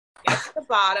get to the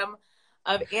bottom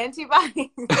of antibodies.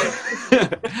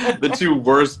 The two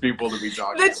worst people to be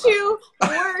talking about. The two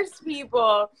worst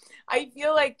people. I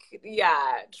feel like,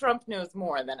 yeah, Trump knows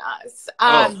more than us.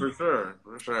 For sure,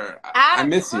 for sure. Adam, I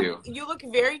miss you. You look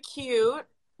very cute.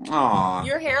 Aw,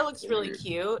 your hair looks really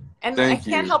cute. And Thank I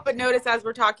can't you. help but notice as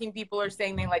we're talking, people are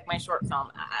saying they like my short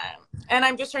film. And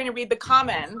I'm just trying to read the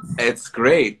comments. It's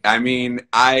great. I mean,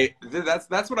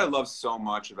 that's what I love so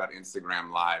much about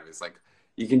Instagram Live is like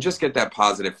you can just get that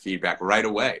positive feedback right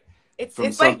away. It's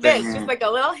like this, just like a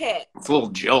little hit. It's a little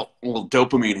jolt, a little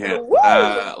dopamine hit, Woo!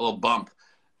 a little bump.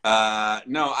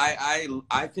 No,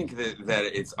 I think that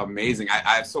it's amazing.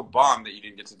 I'm so bummed that you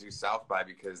didn't get to do South by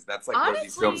because that's like Honestly, where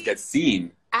these films get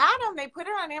seen. Adam, they put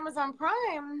it on Amazon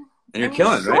Prime. And you're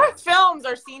killing it, right? Short films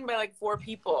are seen by like 4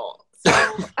 people. So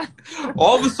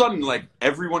all of a sudden, like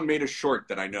everyone made a short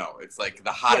that I know. It's like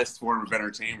the hottest form of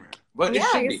entertainment. But yeah,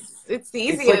 it should be. It's the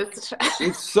easiest.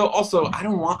 It's so also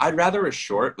I'd rather a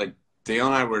short. Like Dale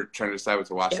and I were trying to decide what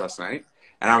to watch last night,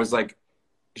 and I was like,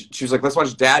 she was like, let's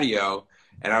watch Daddy-O.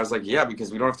 And I was like, yeah,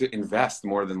 because we don't have to invest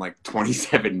more than like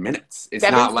 27 minutes. It's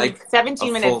not like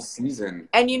 17 minutes. Full season.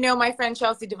 And you know, my friend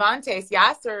Chelsea Devontae,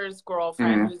 Yasser's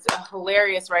girlfriend, who's a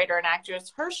hilarious writer and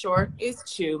actress, her short is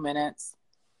 2 minutes.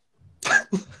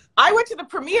 I went to the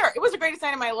premiere. It was the greatest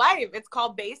night of my life. It's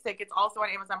called Basic. It's also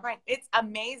on Amazon Prime. It's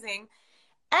amazing.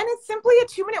 And it's simply a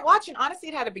 2-minute watch. And honestly,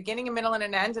 it had a beginning, a middle, and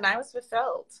an end. And I was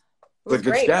fulfilled. It's a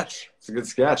good sketch. It's a good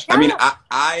sketch. Yeah. I mean,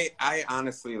 I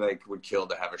honestly like would kill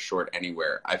to have a short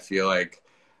anywhere. I feel like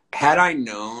had I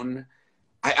known,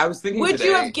 I was thinking would today,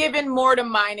 you have given more to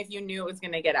mine if you knew it was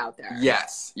going to get out there?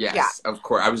 Yes, of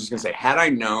course. I was just going to say, had I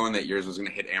known that yours was going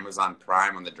to hit Amazon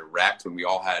Prime on the direct when we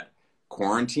all had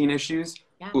quarantine issues,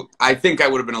 I think I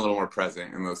would have been a little more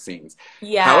present in those scenes.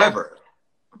 Yeah. However,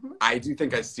 I do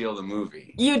think I steal the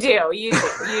movie. You do. You do.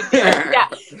 Yeah.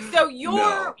 So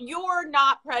your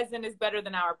not present is better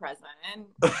than our present. And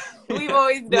we've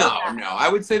always done that. No. I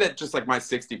would say that just like my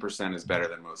 60% is better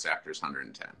than most actors'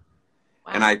 110.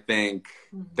 Wow. And I think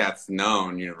that's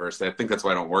known universally. I think that's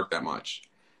why I don't work that much.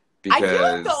 Because I feel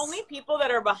like the only people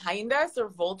that are behind us are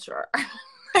Vulture.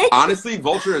 Honestly,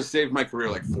 Vulture has saved my career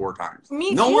like 4 times.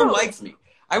 No one likes me.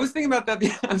 I was thinking about that.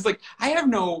 I was like, I have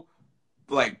no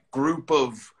like group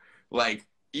of like,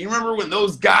 you remember when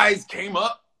those guys came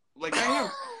up? Like I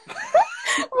have.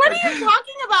 What are you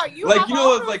talking about? You like, you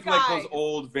know, like those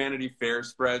old Vanity Fair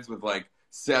spreads with like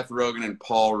Seth Rogen and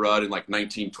Paul Rudd in like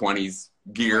 1920s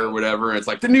gear or whatever. And it's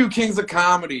like the new kings of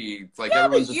comedy. It's like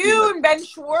everyone's just you and Ben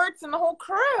Schwartz and the whole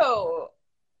crew.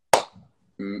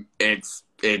 It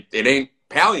ain't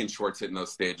Pally and Schwartz hitting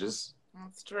those stages.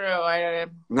 That's true.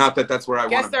 Not that that's where I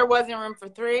guess there wasn't room for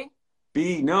 3.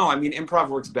 No, I mean, improv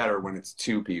works better when it's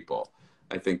 2 people.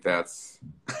 I think that's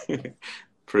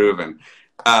proven.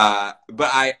 But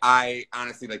I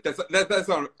honestly, like, that's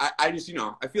not, I just, you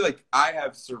know, I feel like I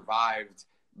have survived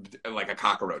like a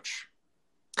cockroach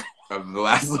of the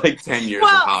last like 10 years of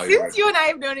Hollywood. Since you and I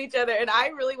have known each other, and I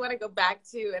really want to go back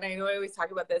to, and I know I always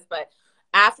talk about this, but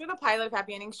after the pilot of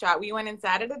Happy Endings shot, we went and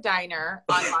sat at a diner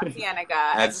on La Cienega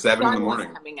at 7 in the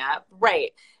morning. Coming up,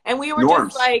 right? And we were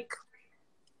just like,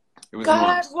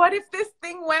 God, what if this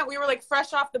thing went? We were like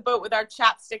fresh off the boat with our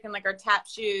chapstick and like our tap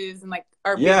shoes and like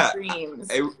our big dreams.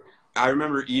 I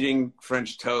remember eating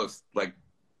French toast. Like,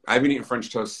 I haven't eaten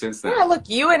French toast since then. Yeah, look,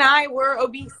 you and I were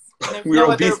obese. We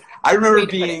were obese. I remember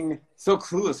being so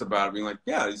clueless about it, being like,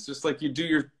 yeah, it's just like you do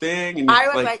your thing. And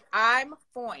I was like, I'm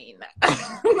fine.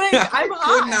 Like, I'm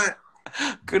hot.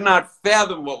 Could not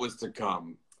fathom what was to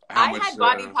come. I had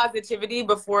body positivity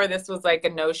before this was like a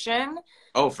notion.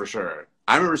 Oh, for sure.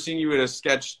 I remember seeing you at a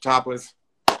sketch topless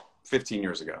 15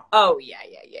 years ago. Oh,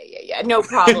 yeah. No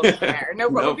problem there. No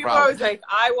problem. People are always like,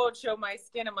 I won't show my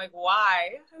skin. I'm like,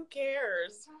 why? Who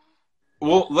cares?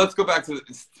 Well, let's go back to,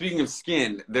 speaking of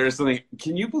skin, there's something,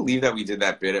 can you believe that we did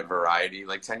that bit at Variety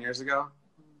like 10 years ago?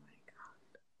 Oh,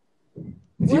 my God.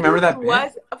 Do you remember that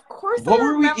bit? Of course I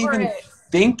remember it. What were we even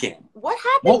thinking? What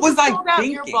happened? What was I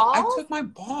thinking? I took my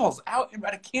balls out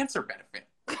at a cancer benefit.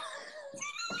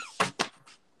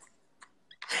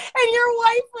 And your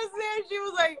wife was there. She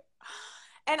was like,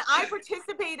 and I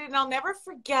participated, and I'll never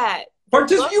forget.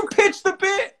 You pitched the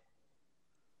bit.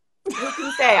 Who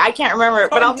can say? I can't remember it,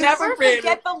 but I'll never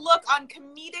forget the look on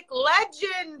comedic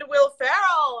legend Will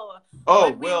Ferrell.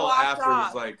 Oh, Will after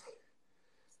was like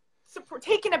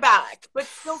taken aback, but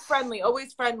still friendly,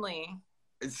 always friendly.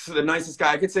 It's the nicest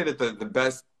guy. I could say that the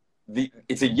best.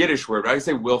 It's a Yiddish word, but I could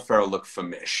say Will Ferrell looked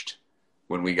famished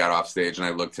when we got off stage, and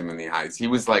I looked him in the eyes. He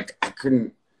was like, I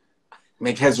couldn't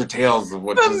make heads or tails of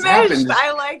what just happened.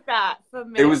 I like that.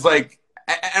 Famished. It was like,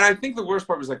 And I think the worst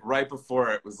part was like right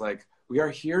before it was like, we are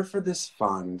here for this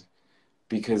fund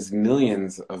because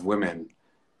millions of women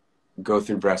go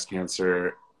through breast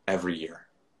cancer every year.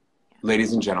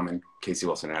 Ladies and gentlemen, Casey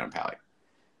Wilson and Adam Pally.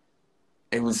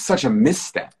 It was such a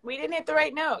misstep. We didn't hit the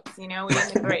right notes, you know? We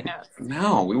didn't hit the right notes.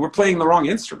 No, we were playing the wrong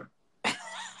instrument.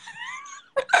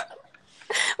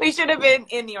 We should have been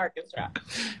in the orchestra.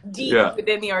 Deep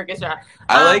within the orchestra.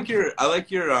 I like your like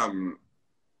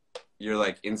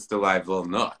Insta Live little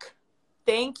nook.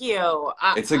 Thank you.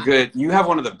 It's a good, you have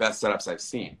one of the best setups I've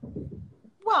seen.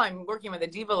 Well, I'm working with a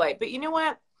Diva Light, but you know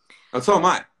what? Oh, so am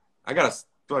I. I got a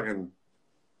fucking...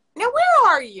 Now,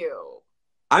 where are you?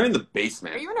 I'm in the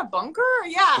basement. Are you in a bunker?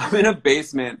 Yeah. I'm in a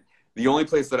basement. The only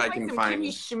place that I can find...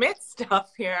 Kimmy Schmidt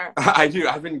stuff here. I do.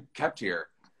 I've been kept here.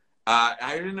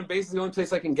 I'm in a basement. The only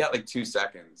place I can get like 2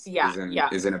 seconds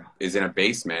is in a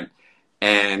basement.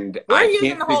 And we're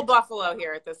using the whole buffalo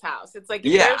here at this house. It's like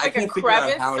if there's like a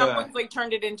crevice, someone's like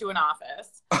turned it into an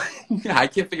office. Yeah, I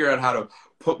can't figure out how to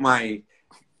put my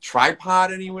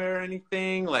tripod anywhere or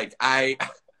anything. Like I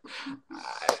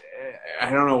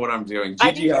don't know what I'm doing.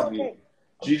 Gigi helped me.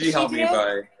 Gigi helped me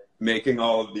by making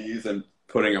all of these and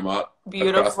putting them up.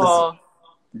 Beautiful.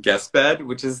 Guest bed,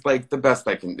 which is like the best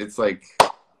I can. It's like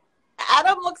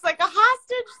Adam looks like a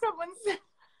hostage. Someone said.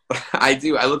 I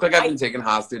do. I look like I've been taken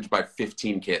hostage by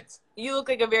 15 kids. You look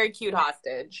like a very cute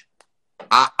hostage.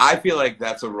 I feel like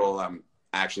that's a role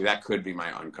actually, that could be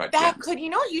my uncut gems. You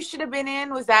know what you should have been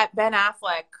in was that Ben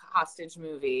Affleck hostage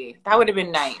movie. That would have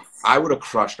been nice. I would have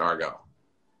crushed Argo.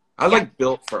 I was like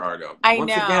built for Argo.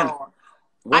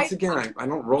 Once again, I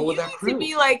don't roll with that crew. You need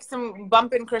to be like some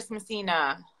bumping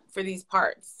Christmasina for these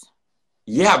parts.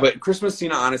 Yeah, but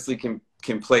Christmasina honestly can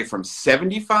play from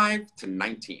 75 to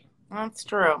 19. That's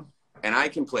true. And I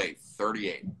can play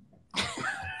 38.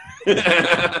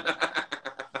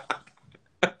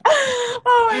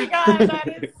 Oh my God,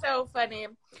 that is so funny.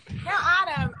 Now,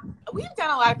 Adam, we've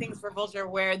done a lot of things for Vulture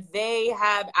where they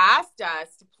have asked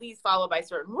us to please follow by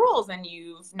certain rules, and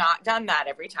you've not done that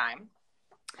every time.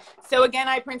 So again,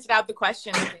 I printed out the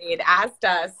questions they had asked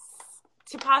us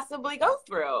to possibly go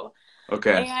through.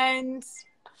 Okay. And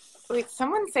wait,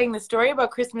 someone's saying the story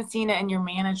about Christmasina and your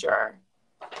manager.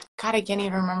 God, I can't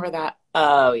even remember that.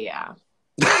 Oh, yeah.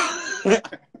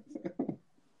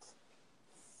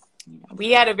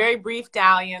 We had a very brief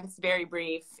dalliance, very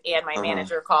brief, and my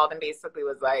manager called and basically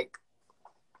was like,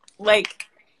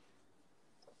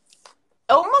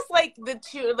 almost like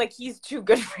he's too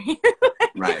good for you.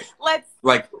 Right.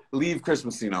 Leave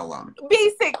Christmasina alone.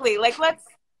 Basically, let's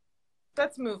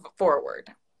move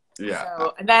forward. Yeah.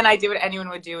 So, and then I did what anyone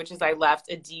would do, which is I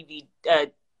left a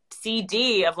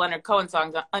CD of Leonard Cohen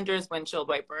songs under his windshield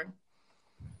wiper.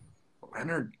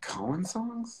 Leonard Cohen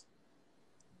songs?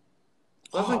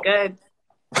 Wasn't good.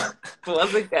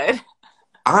 Wasn't good.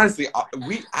 Honestly,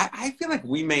 I feel like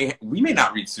we may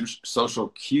not read social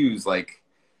cues. Like,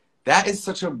 that is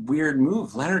such a weird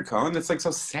move. Leonard Cohen, that's like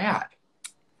so sad.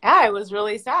 Yeah, it was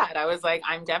really sad. I was like,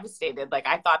 I'm devastated. Like,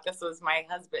 I thought this was my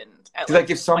husband. Like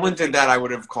if someone did that, I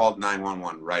would have called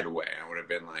 911 right away. I would have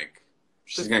been like,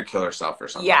 she's going to kill herself or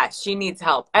something. Yeah, she needs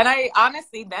help. And I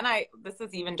honestly, this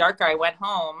is even darker. I went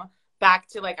home back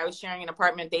to I was sharing an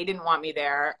apartment. They didn't want me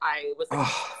there. I was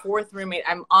fourth roommate.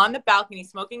 I'm on the balcony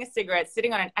smoking a cigarette,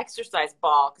 sitting on an exercise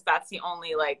ball because that's the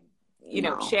only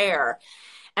chair.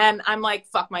 And I'm like,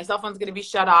 fuck, my cell phone's going to be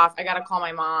shut off. I got to call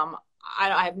my mom.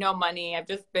 I have no money. I've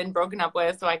just been broken up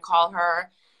with. So I call her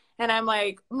and I'm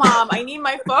like, Mom, I need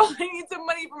my phone. I need some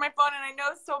money for my phone. And I know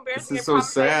it's so embarrassing. This is so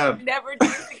sad. I'll never do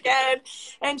this again.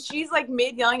 And she's like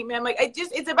mid yelling at me. I'm like,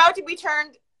 it's about to be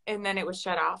turned. And then it was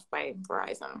shut off by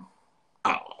Verizon.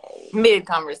 Oh. Mid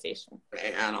conversation.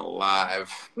 Man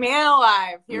alive. Man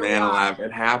alive. Man alive.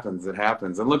 It happens. It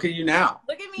happens. And look at you now.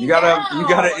 Look at me You got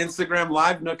an Instagram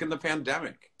live nook in the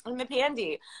pandemic. In the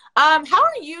pandy. How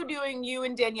are you doing? You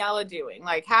and Daniela doing?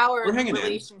 Like, how are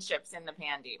relationships in the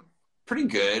pandy? Pretty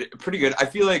good. Pretty good. I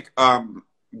feel like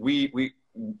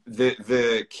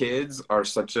the kids are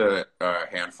such a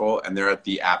handful, and they're at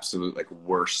the absolute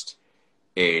worst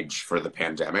age for the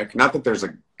pandemic. Not that there's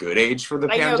a good age for the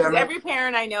pandemic. I know, 'cause every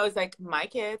parent I know is like, my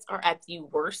kids are at the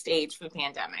worst age for the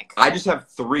pandemic. I just have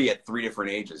 3 at 3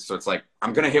 different ages, so it's like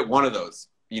I'm gonna hit one of those.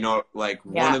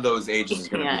 One of those ages is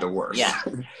going to be the worst. Yeah.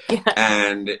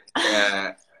 And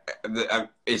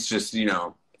it's just,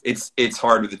 it's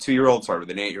hard with the 2-year-old, it's hard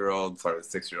with an 8-year-old, it's hard with a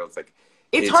 6-year-old.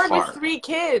 It's hard with 3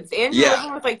 kids, and you're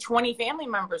living with 20 family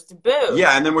members to boot.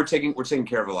 Yeah, and then we're taking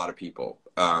care of a lot of people,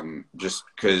 just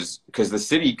because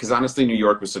honestly, New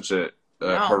York was such a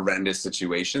horrendous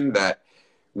situation that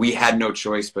we had no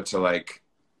choice but to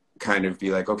kind of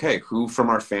be like, okay, who from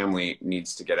our family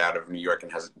needs to get out of New York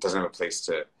and doesn't have a place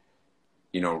to,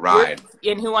 you know, ride.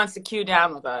 And who wants to queue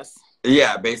down with us?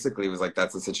 Yeah, basically it was like,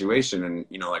 that's the situation. And,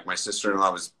 you know, like my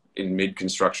sister-in-law was in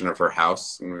mid-construction of her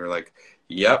house, and we were like,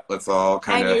 yep, let's all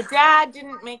kind of. And your dad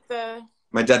didn't make the.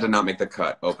 My dad did not make the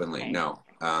cut openly. Okay. No.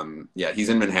 Yeah, he's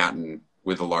in Manhattan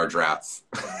with the large rats.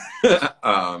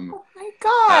 Oh my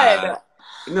God.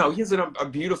 No, he has a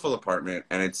beautiful apartment,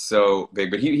 and it's so big.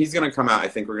 But he's gonna come out. I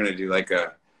think we're gonna do like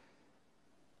a.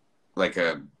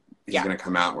 He's gonna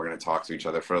come out, and we're gonna talk to each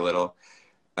other for a little,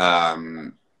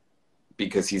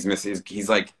 because he's missing. He's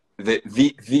like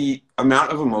the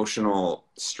amount of emotional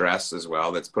stress as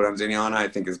well that's put on Danielle and I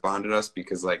think has bonded us,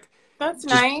 because like that's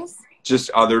nice. Just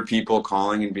other people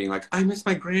calling and being like, I miss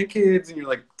my grandkids, and you're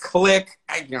like, click.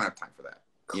 I don't have time for that.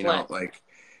 Click. You know, like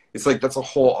it's like that's a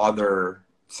whole other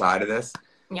side of this.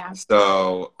 Yeah.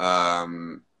 So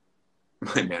my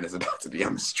man is about to be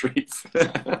on the streets.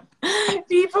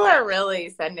 People are really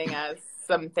sending us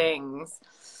some things.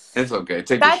 It's okay.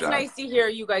 Take That's a shot. nice to hear.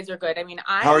 You guys are good. I mean,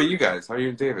 How are you guys? How are you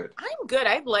and David? I'm good.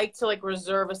 I'd like to like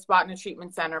reserve a spot in a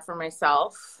treatment center for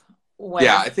myself. When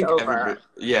Yeah, it's I think. over.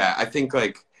 I think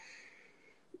like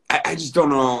I just don't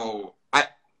know.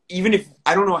 Even if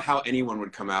I don't know how anyone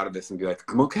would come out of this and be like,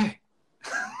 I'm okay.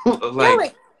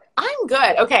 like I'm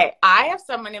good. Okay, I have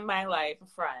someone in my life, a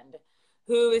friend,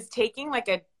 who is taking like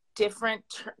a different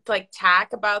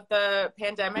tack about the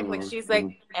pandemic. Like she's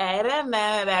like, I don't know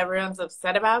that everyone's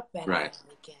upset about, but right. I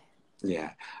like it.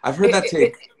 Yeah, I've heard that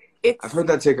take. I've heard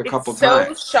that take a couple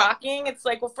times. It's so shocking. It's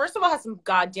like, well, first of all, have some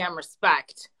goddamn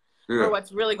respect for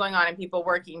what's really going on in people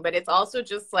working, but it's also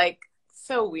just like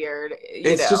so weird.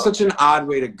 It's just such an odd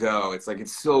way to go. It's like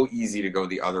it's so easy to go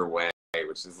the other way,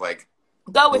 which is like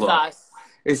go with us.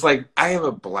 It's like I have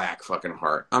a black fucking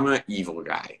heart. I'm an evil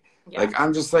guy. Yeah. Like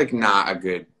I'm just like not a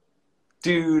good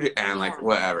dude, and like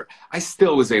whatever. I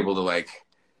still was able to like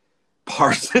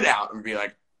parse it out and be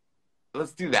like,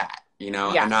 let's do that, you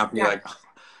know, and not be like, oh,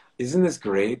 isn't this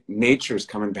great? Nature's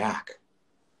coming back.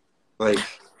 Like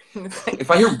if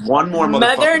I hear one more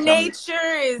Mother Nature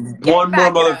is one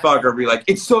more motherfucker be like,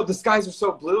 it's so the skies are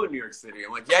so blue in New York City.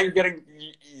 I'm like, yeah, you're getting.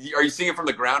 Are you seeing it from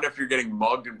the ground after you're getting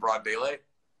mugged in broad daylight?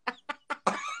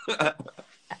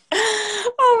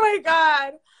 Oh my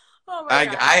God. Oh my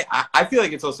God. I feel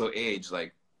like it's also age.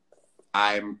 Like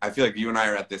I feel like you and I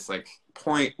are at this like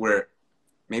point where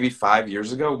maybe 5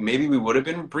 years ago, maybe we would have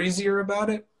been breezier about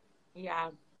it. Yeah.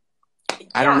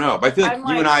 I don't know. But I feel like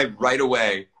you and I right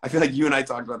away, I feel like you and I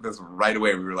talked about this right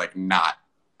away. We were like, not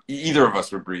either of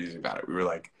us were breezy about it. We were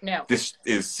like, no, this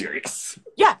is serious.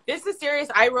 Yeah, this is serious.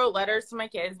 I wrote letters to my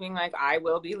kids being like, I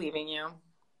will be leaving you.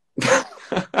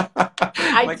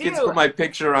 My kids put my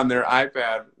picture on their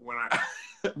iPad when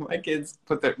my kids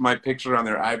put my picture on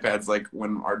their iPads like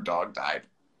when our dog died.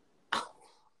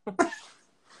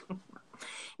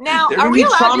 Now, are we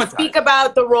allowed to speak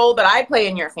about the role that I play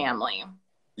in your family?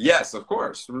 Yes, of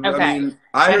course. Okay. I mean,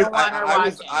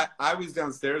 I was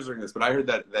downstairs during this, but I heard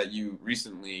that you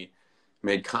recently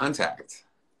made contact.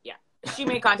 Yeah, she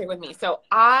made contact with me. So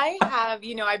I have,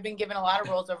 I've been given a lot of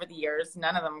roles over the years,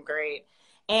 none of them great.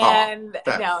 And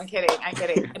no, I'm kidding.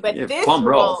 But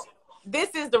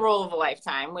this is the role of a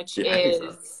lifetime, which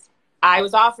is I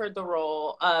was offered the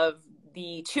role of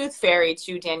the tooth fairy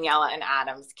to Daniela and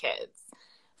Adam's kids.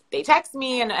 They text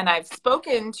me and I've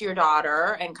spoken to your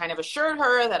daughter and kind of assured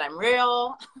her that I'm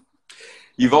real.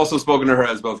 You've also spoken to her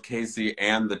as both Casey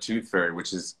and the Tooth Fairy,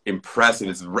 which is impressive.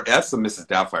 That's some Mrs.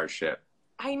 Doubtfire shit.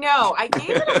 I know. I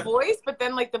gave it a voice, but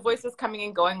then like the voice was coming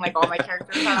and going like all my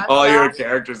characters on. All your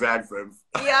characters' accents.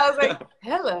 Yeah, I was like,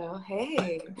 hello,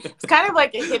 hey. It's kind of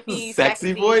like a hippie,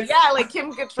 sexy voice. Yeah, like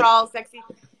Kim Cattrall, sexy.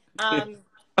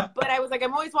 But I was like,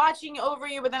 I'm always watching over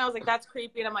you, but then I was like, that's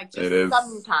creepy, and I'm like, just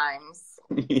sometimes.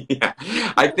 Yeah,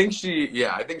 I think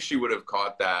she would have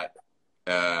caught that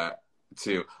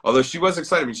too. Although she was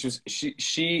excited. I mean,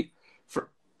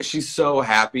 she's so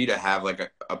happy to have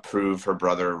like prove her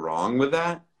brother wrong with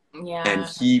that. Yeah. And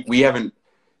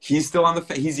he's still on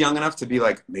he's young enough to be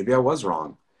like, maybe I was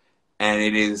wrong. And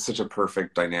it is such a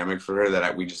perfect dynamic for her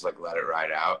that we just like let it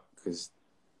ride out, because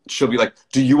she'll be like,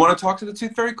 do you want to talk to the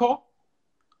Tooth Fairy, Cole?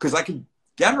 Because I could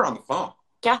get her on the phone.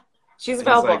 Yeah. She's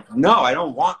available. Like, no, I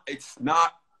don't want. It's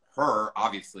not her,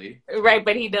 obviously. Right,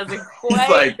 but he doesn't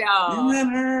quite know.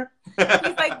 Isn't her?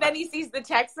 He's like, then he sees the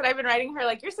text that I've been writing her,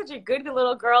 like, you're such a good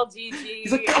little girl, Gigi.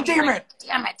 He's like, God damn it.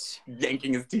 Damn it.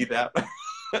 Yanking his teeth out.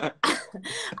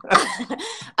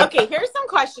 Okay, here's some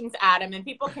questions, Adam, and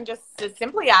people can just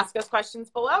simply ask us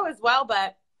questions below as well,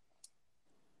 but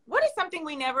what is something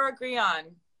we never agree on?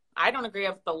 I don't agree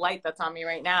with the light that's on me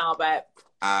right now, but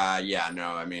Yeah, no,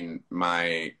 I mean,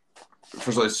 first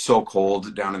of all, it's so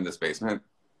cold down in this basement.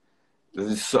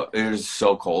 It is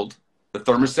so cold. The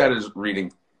thermostat is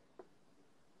reading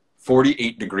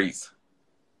 48 degrees.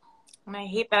 And I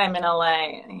hate that I'm in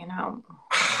LA, you know.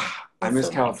 I miss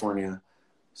California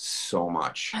so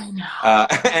much. I know.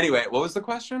 Anyway, what was the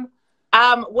question?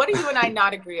 What do you and I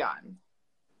not agree on?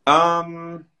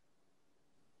 I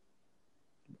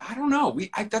don't know.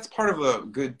 That's part of a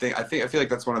good thing. I feel like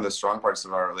that's one of the strong parts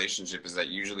of our relationship is that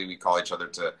usually we call each other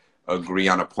to agree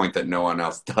on a point that no one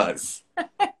else does.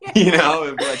 You know,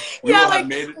 it'd be like,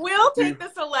 we'll take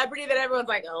the celebrity that everyone's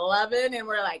like 11, and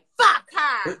we're like, fuck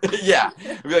her. Yeah,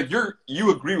 it'd be like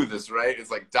you agree with this, right?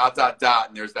 It's like ...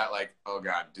 and there's that like, oh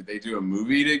god, did they do a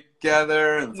movie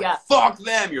together? And it's like, fuck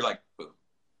them. You're like, boom.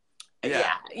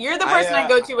 Yeah. You're the person I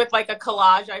go to with like a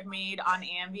collage I've made on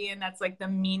Ambien. That's like the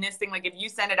meanest thing. Like if you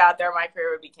send it out there, my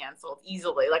career would be canceled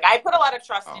easily. Like I put a lot of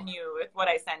trust in you with what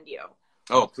I send you.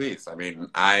 Oh, please. I mean,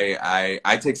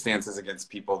 I take stances against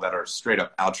people that are straight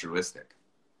up altruistic.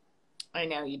 I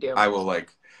know you do.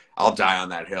 I'll die on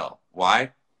that hill.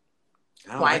 Why?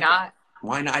 Why not?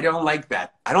 Why not? I don't like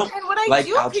that. I don't. And what I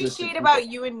do appreciate about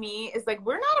you and me is like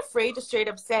we're not afraid to straight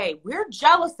up say we're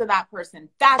jealous of that person.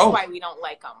 That's why we don't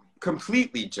like them.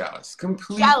 Completely jealous.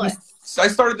 Completely jealous. I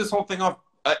started this whole thing off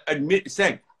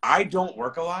saying I don't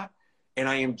work a lot, and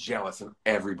I am jealous of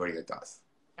everybody that does.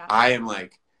 Yeah. I am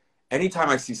like, anytime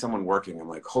I see someone working, I'm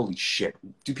like, holy shit.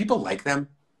 Do people like them?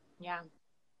 Yeah.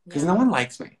 Because no one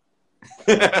likes me.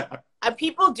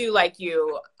 People do like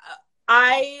you.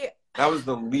 That was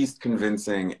the least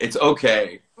convincing. It's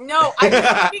okay. No,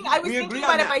 I was thinking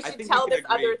about if I should tell this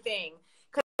other thing.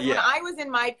 Because when I was in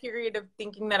my period of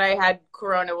thinking that I had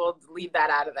corona, we'll leave that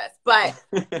out of this. But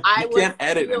I can't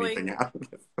edit anything out of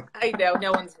this. I know,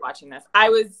 no one's watching this. I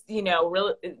was,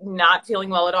 really not feeling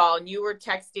well at all. And you were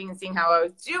texting and seeing how I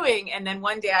was doing. And then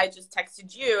one day I just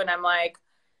texted you and I'm like,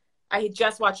 I had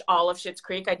just watched all of Schitt's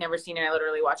Creek. I'd never seen it. I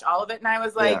literally watched all of it. And I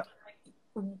was like,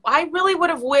 I really would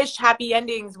have wished Happy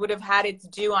Endings would have had its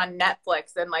due on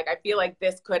Netflix. And like, I feel like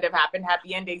this could have happened,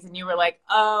 Happy Endings. And you were like,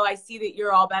 oh, I see that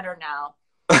you're all better now.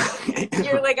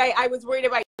 You're like, I was worried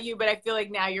about you, but I feel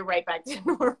like now you're right back to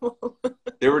normal.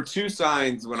 There were two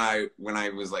signs when I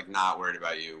was like not worried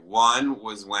about you. One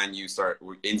was when you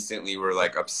instantly were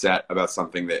like upset about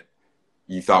something that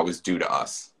you thought was due to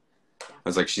us. I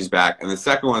was like, she's back. And the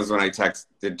second one was when I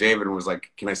texted David and was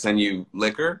like, can I send you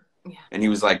liquor? Yeah. And he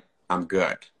was like, I'm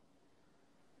good.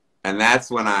 And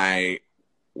that's when I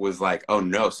was like, oh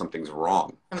no, something's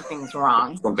wrong. Something's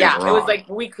wrong. Wrong. It was like,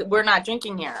 we're not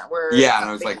drinking here. And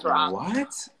I was like, wrong.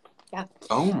 What? Yeah.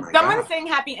 Oh my god. Someone's saying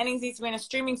Happy Endings needs to be on a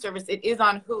streaming service. It is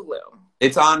on Hulu.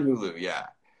 It's on Hulu, yeah.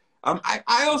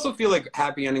 I also feel like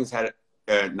Happy Endings had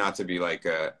not to be like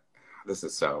this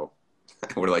is so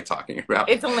we're like talking about.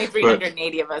 It's only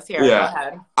 380 of us here. Yeah.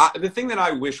 Go ahead. The thing that I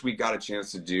wish we got a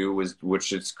chance to do was what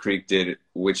Schitt's Creek did,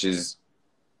 which is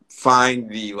find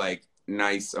the like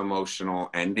nice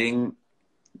emotional ending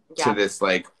to this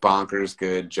like bonkers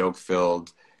good joke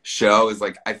filled show. Is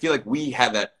like I feel like we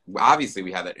had that. Obviously,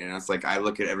 we had that in us. Like I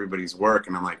look at everybody's work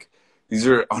and I'm like, these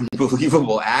are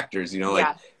unbelievable actors.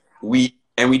 Like we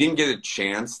didn't get a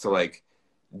chance to like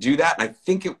do that. And I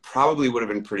think it probably would have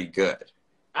been pretty good.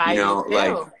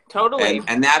 Totally.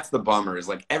 And that's the bummer is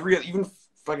like even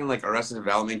fucking like Arrested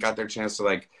Development got their chance to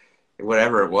like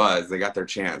whatever it was, they got their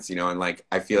chance, and like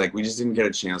I feel like we just didn't get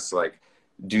a chance to like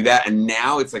do that, and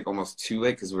now it's like almost too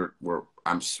late because we're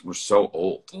so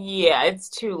old. Yeah, it's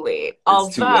too late.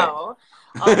 Although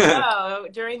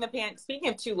during speaking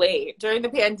of too late, during the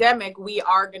pandemic, we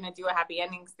are gonna do a Happy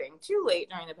Endings thing. Too late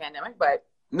during the pandemic, but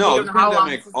no, the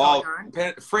pandemic.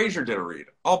 Frasier did a read.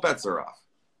 All bets are off.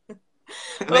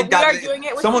 But we are doing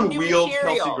it with someone new wheeled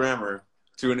material. Kelsey Grammer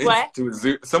to a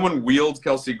Zoom. Someone wheeled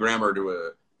Kelsey Grammer to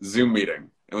a Zoom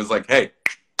meeting and was like, "Hey,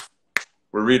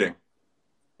 we're reading."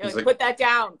 You're like, put that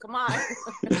down. Come on.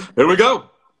 Here we go.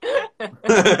 Oh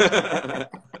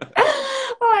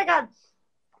my god!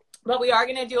 But we are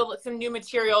going to do some new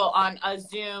material on a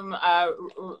Zoom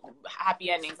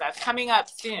Happy Endings that's coming up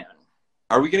soon.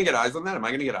 Are we going to get eyes on that? Am I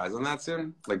going to get eyes on that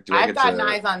soon? Like, I've gotten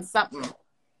eyes on something.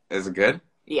 Is it good?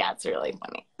 Yeah, it's really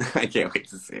funny. I can't wait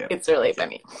to see it. It's really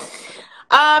funny.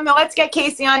 Let's get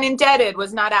Casey on Indebted.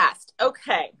 Was not asked.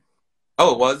 Okay.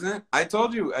 Oh, it wasn't? I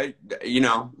told you.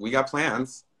 We got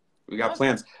plans. We got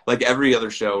plans. Like every other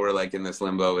show, we're like in this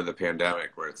limbo with the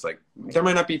pandemic where it's like, there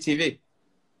might not be TV.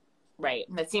 Right.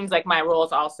 And it seems like my role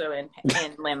is also in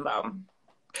limbo.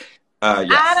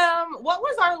 Yes. Adam, what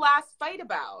was our last fight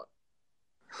about?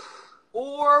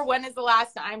 Or when is the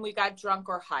last time we got drunk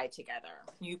or high together?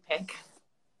 You pick.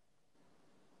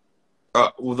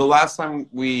 Well, the last time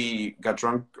we got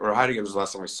drunk or high together was the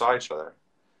last time we saw each other.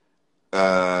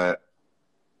 Right?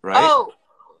 Oh,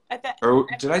 Or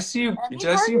did I see you? any Did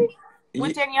I see you? party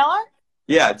with Daniela?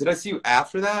 Yeah. Did I see you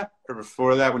after that or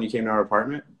before that when you came to our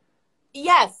apartment?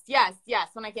 Yes.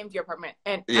 When I came to your apartment,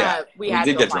 and Yeah. we We had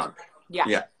did to go get find. drunk. Yeah.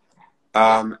 Yeah.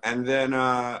 And then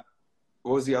what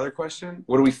was the other question?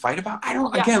 What do we fight about? I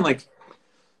don't. Yeah. Again, like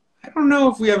I don't know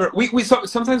if we ever.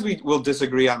 Sometimes we will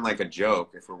disagree on like a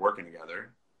joke if we're working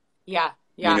together. Yeah.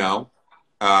 You know.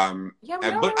 Yeah.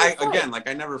 But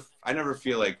I never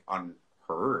feel like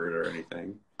unheard or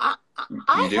anything. I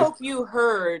hope you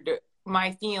heard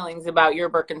my feelings about your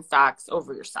Birkenstocks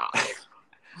over your socks.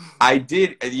 I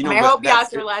did, you know. I hope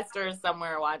Yasser Lester is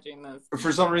somewhere watching this.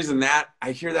 For some reason, that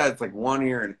I hear that it's like one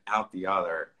ear and out the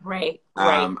other. Right.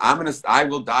 I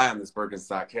will die on this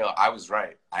Birkenstock hill. I was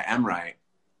right. I am right.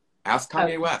 Ask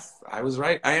Kanye West. I was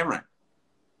right. I am right.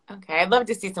 Okay, I'd love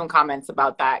to see some comments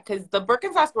about that because the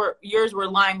Birkenstocks yours were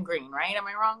lime green, right? Am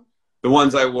I wrong? The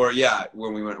ones I wore, yeah,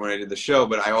 when I did the show,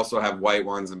 but I also have white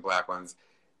ones and black ones,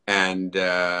 and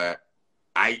they're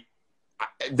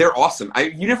awesome.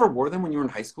 You never wore them when you were in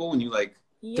high school, when you like.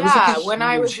 Yeah, when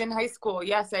I was in high school,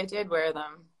 yes, I did wear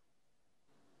them,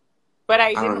 but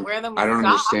I didn't wear them with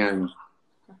socks. I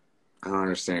don't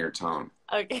understand your tone.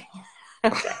 Okay.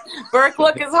 Birk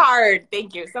look is hard.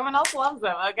 Thank you. Someone else loves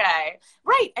them. Okay.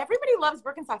 Right. Everybody loves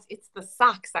Birkenstocks. It's the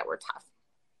socks that were tough.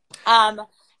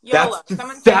 YOLO.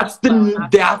 That's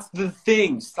the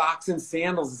thing. Socks and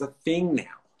sandals is a thing now.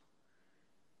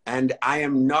 And I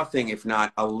am nothing if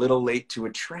not a little late to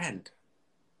a trend.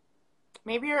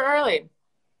 Maybe you're early.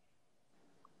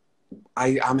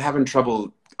 I'm having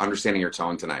trouble understanding your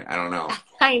tone tonight. I don't know.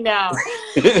 I know.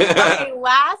 Okay,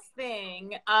 last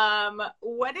thing.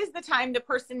 What is the time the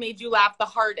person made you laugh the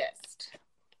hardest?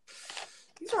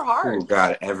 These are hard. Oh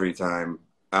God, every time.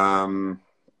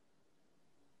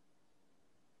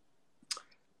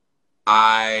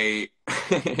 I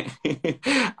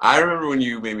remember when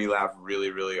you made me laugh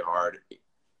really, really hard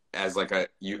as like a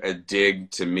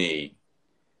dig to me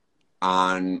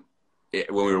when we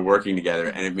were working together,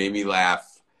 and it made me laugh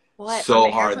so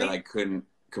hard that I couldn't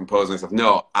compose myself.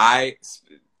 No, I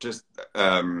just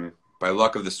by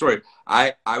luck of the story,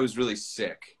 I was really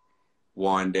sick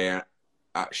one day,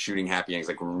 shooting Happy Yanks,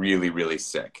 like really, really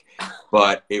sick.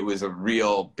 But it was a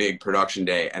real big production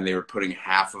day, and they were putting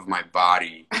half of my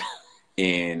body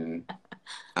in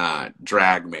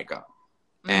drag makeup.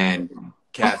 And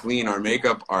Kathleen, our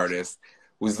makeup artist,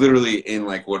 was literally in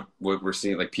like what we're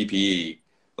seeing, like PPE,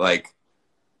 like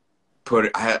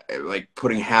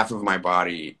putting half of my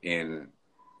body in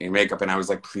makeup, and I was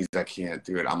like, please, I can't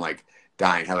do it. I'm like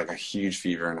dying. I had like a huge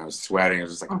fever, and I was sweating. It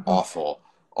was just like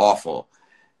awful.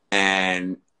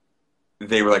 And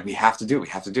they were like, we have to do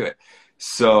it.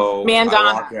 So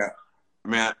Mandana.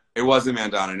 It wasn't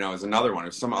Mandana. No, it was another one. It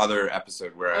was some other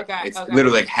episode where it's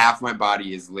literally like half my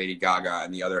body is Lady Gaga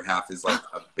and the other half is like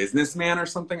a businessman or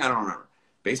something. I don't remember.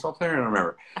 Baseball player? I don't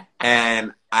remember.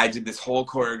 And I did this whole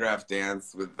choreographed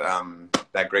dance with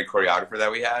that great choreographer that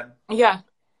we had. Yeah.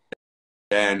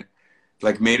 And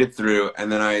like made it through, and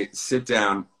then I sit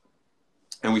down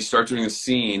and we start doing a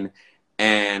scene,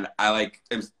 and I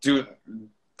am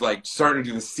starting to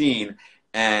do the scene,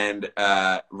 and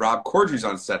Rob Corddry's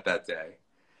on set that day.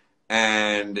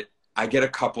 And I get a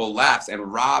couple laughs,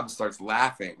 and Rob starts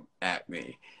laughing at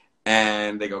me.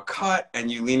 And they go, cut,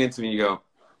 and you lean into me and you go,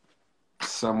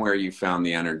 somewhere you found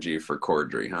the energy for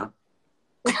Corddry, huh?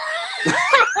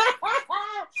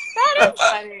 That is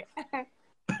funny.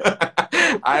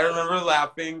 I remember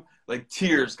laughing, like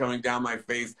tears coming down my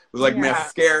face with like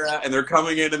mascara, and they're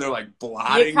coming in and they're like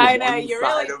blotting. You're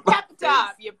really pepped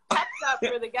up. You pepped up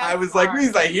for the guy. I was like,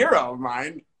 he's a hero of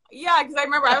mine. Yeah, because I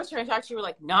remember I was trying to talk to you. You were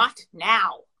like, not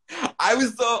now. I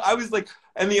was like,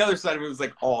 and the other side of it was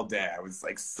like all day. I was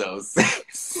like so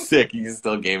sick. You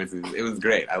still gave it to me. It was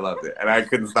great. I loved it, and I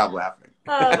couldn't stop laughing.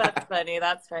 Oh, that's funny.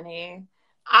 That's funny.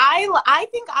 I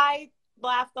think I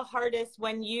laughed the hardest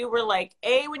when you were like,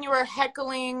 when you were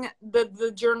heckling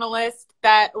the journalist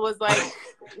that was like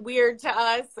weird to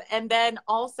us, and then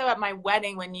also at my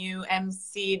wedding when you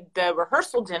emceed the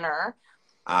rehearsal dinner.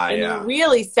 And you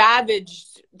really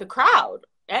savaged the crowd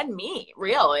and me,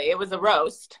 really. It was a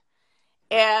roast.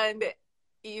 And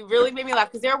you really made me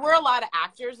laugh because there were a lot of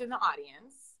actors in the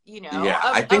audience, you know. Yeah,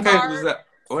 I think I was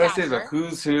what I say is a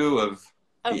who's who of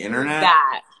the internet.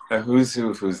 A who's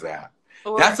who of who's that.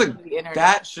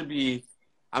 That should be,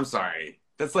 I'm sorry,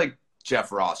 that's like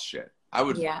Jeff Ross shit.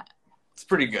 It's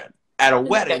pretty good. At a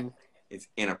wedding, it's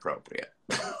inappropriate.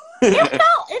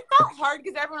 It felt hard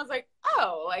because everyone was like,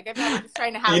 oh, like I thought we were just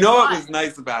trying to have You know fun. what was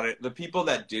nice about it? The people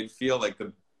that did feel like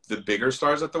the bigger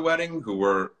stars at the wedding who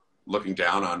were looking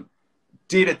down on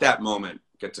did at that moment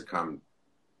get to come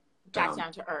back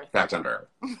down to earth. Back down to earth.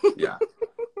 Yeah.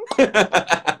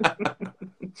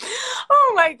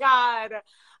 Oh my God.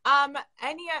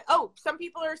 Some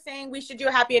people are saying we should do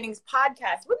a Happy Endings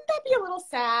podcast. Wouldn't that be a little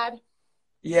sad?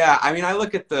 Yeah, I mean, I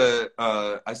look at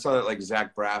I saw that like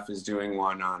Zach Braff is doing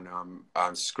one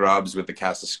on Scrubs with the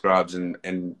cast of Scrubs,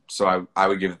 and so I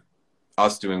would give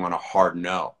us doing one a hard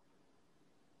no.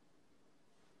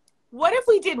 What if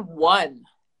we did one?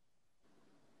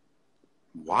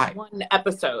 Why? One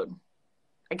episode.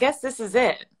 I guess this is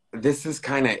it. This is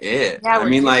kind of it. Yeah, I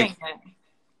mean, like,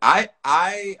 it.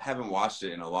 I haven't watched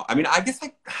it in a long. I mean, I guess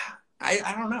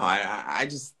I don't know. I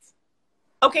just.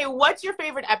 Okay, what's your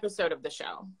favorite episode of the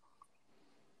show?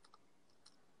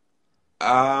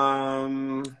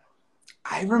 I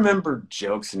remember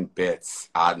jokes and bits,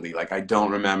 oddly. Like, I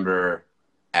don't remember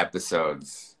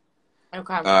episodes.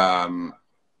 Okay.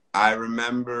 I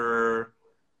remember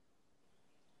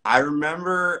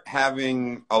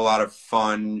having a lot of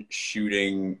fun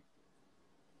shooting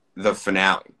the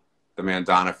finale, the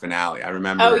Mandana finale. I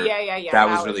remember. Oh, yeah. That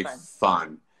was really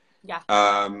fun. Yeah.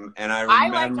 And I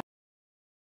remember.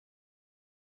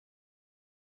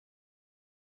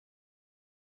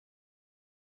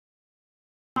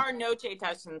 Our Noche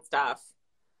Tussin stuff.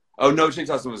 Oh, Noche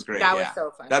Tussin was great. That was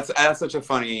so fun. That's such a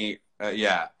funny.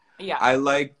 Yeah. Yeah. I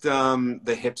liked the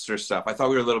hipster stuff. I thought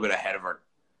we were a little bit ahead of our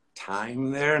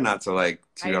time there. Not to like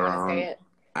toot our own. Say it.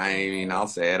 I mean, I'll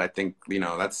say it. I think,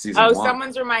 that's season 1.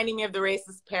 Someone's reminding me of the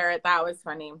racist parrot. That was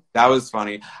funny. That was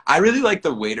funny. I really liked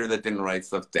the waiter that didn't write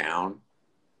stuff down.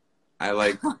 I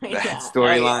liked that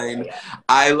storyline. Yeah.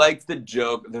 I liked the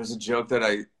joke. There's a joke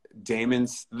that then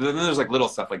there's like little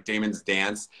stuff like Damon's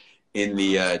dance in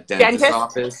the dentist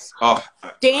office. Oh,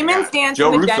 Damon's dance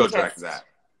Joe in the Russo dentist. directed that.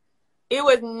 It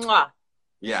was mwah.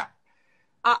 Yeah.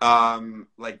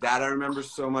 Like that I remember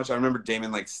so much. I remember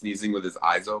Damon like sneezing with his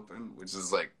eyes open, which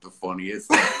is like the funniest.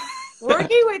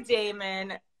 Working with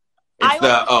Damon. I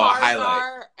love the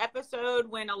highlight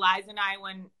episode when Eliza and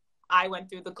I went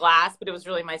through the glass, but it was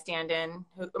really my stand-in,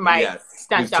 my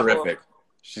stunt double. Terrific.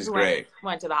 She's great.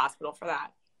 Went to the hospital for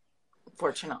that,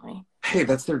 fortunately. Hey,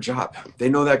 that's their job. They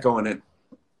know that going in.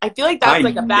 I feel like that's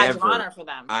like a badge of honor for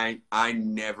them. I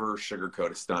never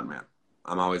sugarcoat a stunt, man.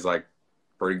 I'm always like,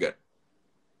 pretty good.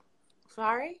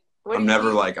 Sorry? I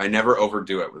never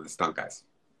overdo it with the stunt guys.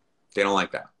 They don't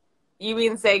like that. You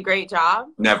mean say great job?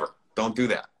 Never. Don't do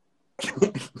that.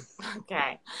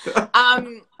 Okay.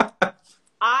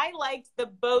 I liked the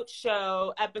boat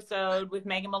show episode with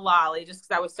Megan Mullally just because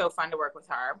that was so fun to work with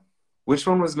her. Which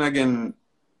one was Megan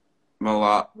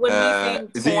Mullally?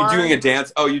 Is it you doing a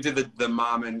dance? Oh, you did the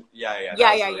mom and yeah. Really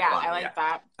I like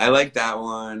that. I like that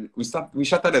one. We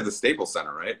shot that at the Staples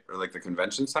Center, right? Or like the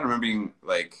convention center. I remember being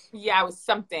like. Yeah, it was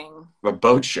something. A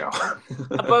boat show.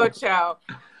 A boat show.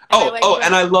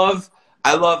 And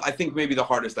I think maybe the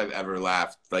hardest I've ever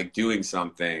laughed like doing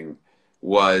something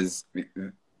was,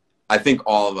 I think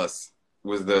all of us,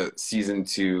 was the season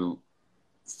 2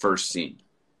 first scene.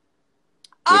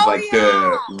 With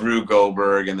the Rue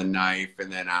Goldberg and the knife,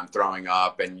 and then I'm throwing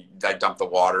up, and I dump the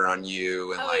water on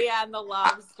you, and and the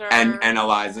lobster, and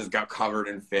Eliza's got covered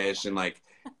in fish, and like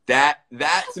that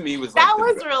to me was that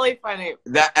was really funny.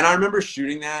 And I remember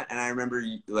shooting that, and I remember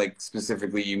like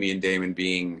specifically you, me, and Damon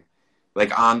being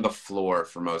like on the floor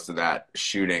for most of that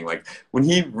shooting. Like when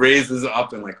he raises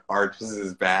up and like arches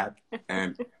his back,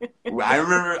 and I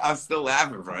remember I'm still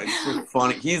laughing, bro. It's so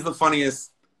funny. He's the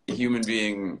funniest human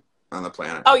being on the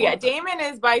planet. Oh yeah, Damon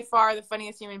is by far the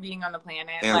funniest human being on the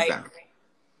planet.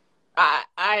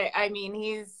 I mean,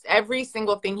 he's every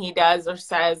single thing he does or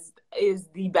says is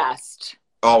the best.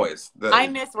 Always. I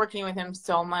miss working with him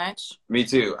so much. Me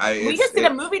too. We just did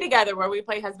a movie together where we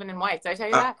played husband and wife. Did I tell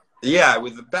you that? Yeah,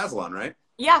 with Basilon, right?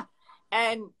 Yeah,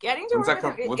 and getting to work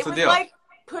with him, What's it the was deal? like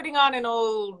putting on an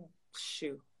old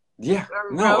shoe. Yeah,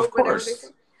 no, of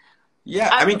course. Yeah,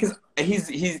 I mean, because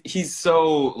he's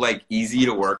so like easy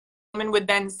to work. And would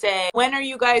then say, when are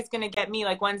you guys going to get me?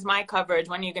 Like, when's my coverage?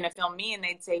 When are you going to film me? And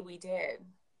they'd say, we did.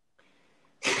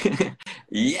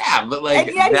 Yeah, but like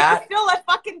and yet he's still a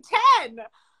fucking 10.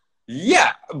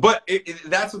 Yeah, but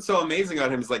that's what's so amazing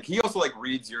about him is like he also like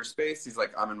reads your space. He's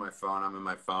like, I'm in my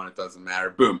phone. It doesn't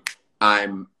matter. Boom.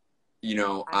 I'm,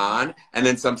 on. And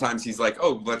then sometimes he's like,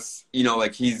 oh, let's,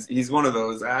 like he's one of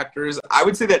those actors. I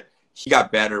would say that he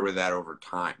got better with that over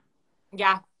time.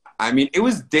 Yeah. I mean, it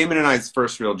was Damon and I's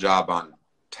first real job on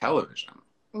television.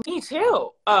 Me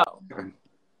too. Oh.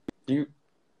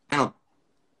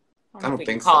 we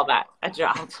think can call so. that a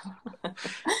job.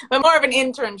 But more of an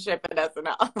internship at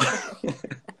SNL.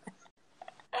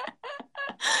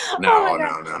 No, Oh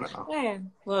no. a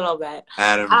little bit.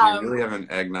 Adam, do you really have an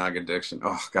eggnog addiction?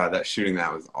 Oh God, that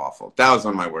was awful. That was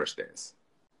one of my worst days.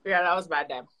 Yeah, that was a bad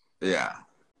day. Yeah.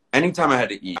 Anytime I had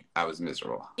to eat, I was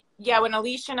miserable. Yeah, when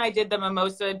Alicia and I did the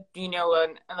mimosa, you know,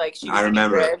 and like she was I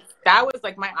remember ribs, that was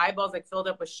like my eyeballs like filled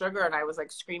up with sugar, and I was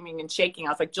like screaming and shaking.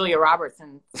 I was like Julia Roberts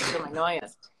and Sister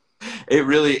Magnolias. It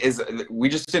really is. We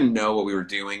just didn't know what we were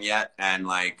doing yet, and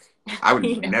like I would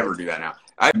never do that now.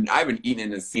 I haven't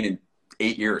eaten in a scene in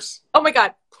 8 years. Oh my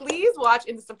God! Please watch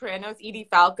In The Sopranos. Edie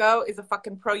Falco is a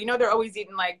fucking pro. You know they're always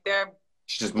eating like they're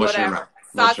She's just mushing around,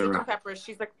 sausage and peppers.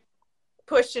 She's like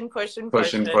pushing.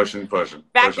 Back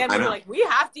then we were like, we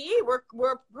have to eat. We're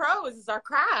pros. It's our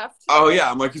craft. Oh yeah,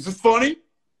 I'm like, is this funny?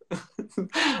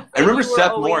 I remember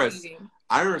Seth Morris.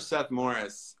 I remember Seth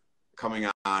Morris coming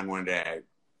on one day.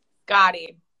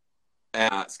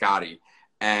 Scotty,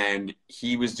 and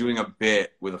he was doing a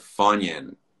bit with a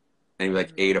Funyun, and he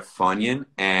like ate a Funyun,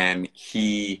 and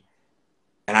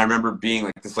I remember being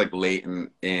like this like late in,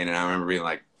 and I remember being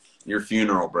like, your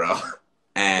funeral, bro,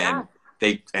 and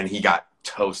he got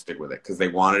toasted with it because they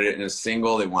wanted it in a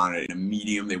single, they wanted it in a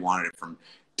medium, they wanted it from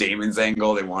Damon's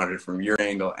angle, they wanted it from your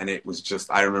angle, and it was just,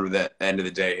 I remember that end of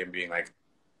the day him being like,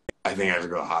 I think I have to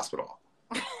go to the hospital.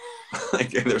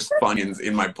 Like there's Funyuns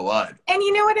in my blood. And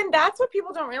you know what? And that's what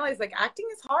people don't realize. Like acting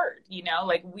is hard, you know,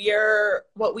 like we're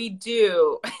what we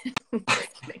do.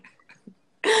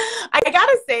 I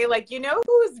gotta say, like, you know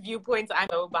whose viewpoints I'm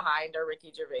so behind are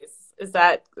Ricky Gervais. Is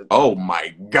that? Oh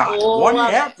my God! What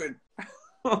happened?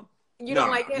 You don't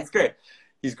like it? He's great.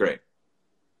 He's great.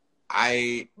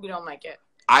 You don't like it?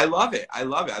 I love it. I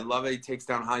love it. He takes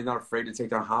down. He's not afraid to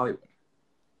take down Hollywood.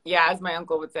 Yeah, as my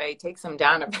uncle would say, he takes them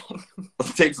down a peg.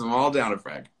 Takes them all down a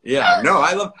peg. Yeah, no,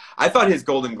 I thought his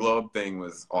Golden Globe thing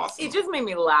was awesome. It just made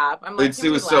me laugh. I'm like, it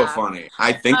was so funny.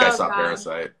 I think I saw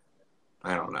Parasite.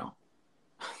 I don't know.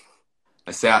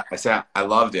 I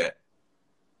loved it.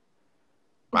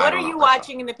 What are you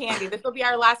watching in the panty? This will be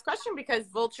our last question because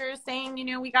Vulture is saying, you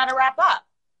know, we got to wrap up.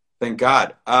 Thank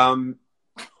God. Oh,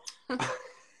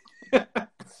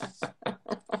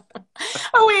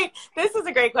 wait. This is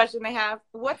a great question they have.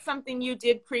 What's something you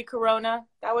did pre-corona?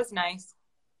 That was nice.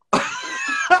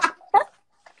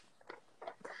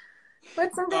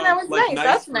 What's something that was nice?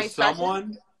 That's a nice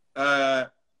someone.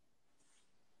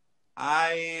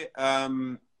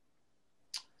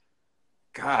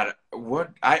 God,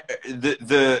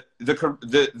 the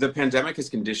pandemic has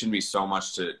conditioned me so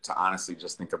much to honestly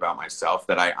just think about myself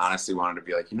that I honestly wanted to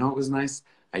be like, you know what was nice?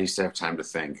 I used to have time to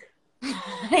think.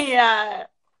 Yeah.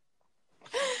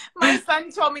 My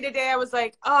son told me today, I was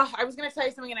like, oh, I was going to tell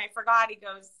you something and I forgot. He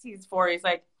goes, he's 4. He's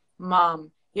like,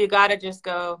 Mom, you got to just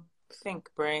go think,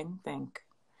 brain, think.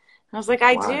 And I was like,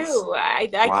 I do. I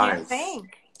can't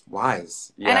think.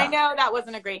 Wise. Yeah. And I know that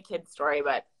wasn't a great kid story,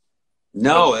 but.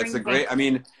 No, it's a great, I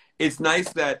mean, it's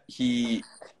nice that he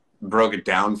broke it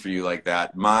down for you like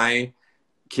that. My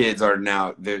kids are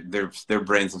now, their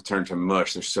brains have turned to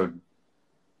mush. They're so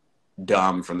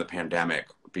dumb from the pandemic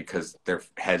because their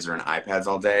heads are in iPads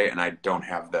all day, and I don't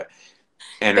have the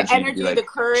energy to be like the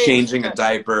courage, changing a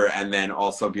diaper and then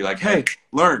also be like, hey,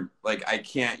 learn. Like I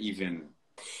can't even.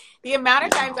 The amount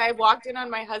of times I walked in on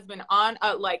my husband on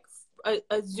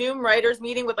a Zoom writers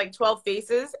meeting with like 12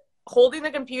 faces, holding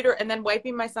the computer and then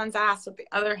wiping my son's ass with the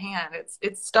other hand.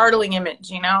 It's startling image,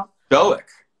 you know.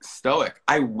 Stoic.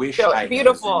 I wish I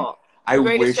beautiful. I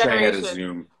wish I had a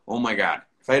Zoom. Oh my God,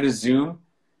 if I had a Zoom,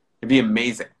 it'd be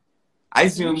amazing. I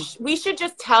Zoom. We should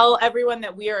just tell everyone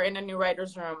that we are in a new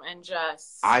writer's room and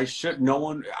just. I should.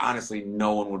 Honestly,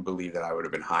 no one would believe that I would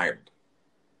have been hired.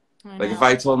 Like if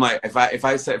I told if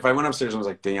I went upstairs and was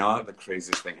like, Daniela, the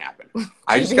craziest thing happened.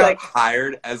 I just got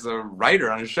hired as a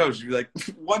writer on a show. She'd be like,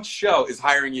 what show is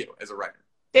hiring you as a writer?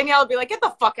 Danielle would be like, get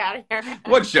the fuck out of here.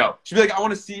 What show? She'd be like, I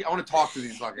want to talk to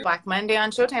these fuckers. Black Monday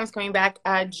on Showtime is coming back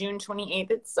June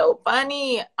 28th. It's so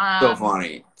funny.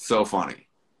 So funny.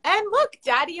 And look,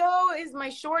 Daddy-O is my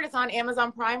short. It's on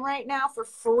Amazon Prime right now for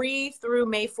free through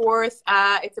May 4th.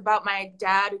 It's about my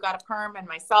dad who got a perm and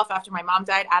myself after my mom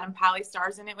died. Adam Pally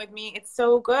stars in it with me. It's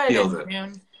so good.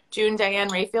 June, Diane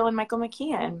Raphael, and Michael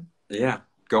McKean. Yeah,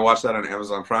 go watch that on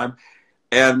Amazon Prime.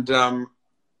 And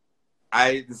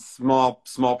small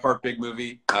part, big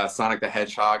movie, Sonic the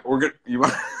Hedgehog. We're good.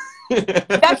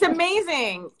 That's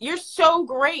amazing. You're so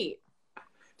great.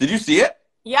 Did you see it?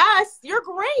 Yes, you're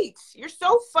great. You're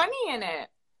so funny in it.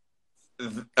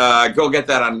 Go get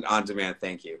that on demand.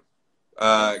 Thank you.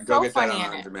 Go get that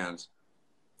on demand.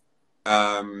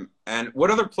 And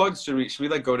what other plugs should we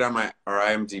like go down our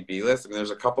IMDb list? I mean,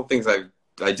 there's a couple things I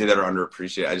did that are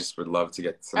underappreciated. I just would love to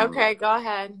get some. Okay, go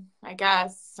ahead. I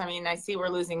guess. I mean, I see we're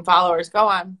losing followers. Go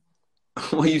on.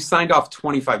 Well, you signed off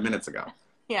 25 minutes ago.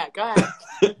 Yeah, go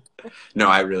ahead. No,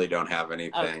 I really don't have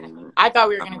anything. Okay. I thought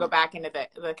we were going to go back into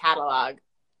the catalog.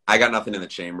 I got nothing in the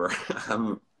chamber.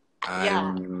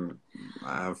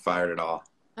 I've fired it all.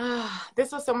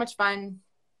 This was so much fun.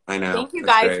 I know. Thank you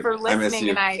guys great. for listening, I miss you.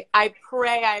 and I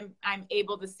pray I'm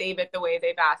able to save it the way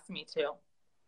they've asked me to.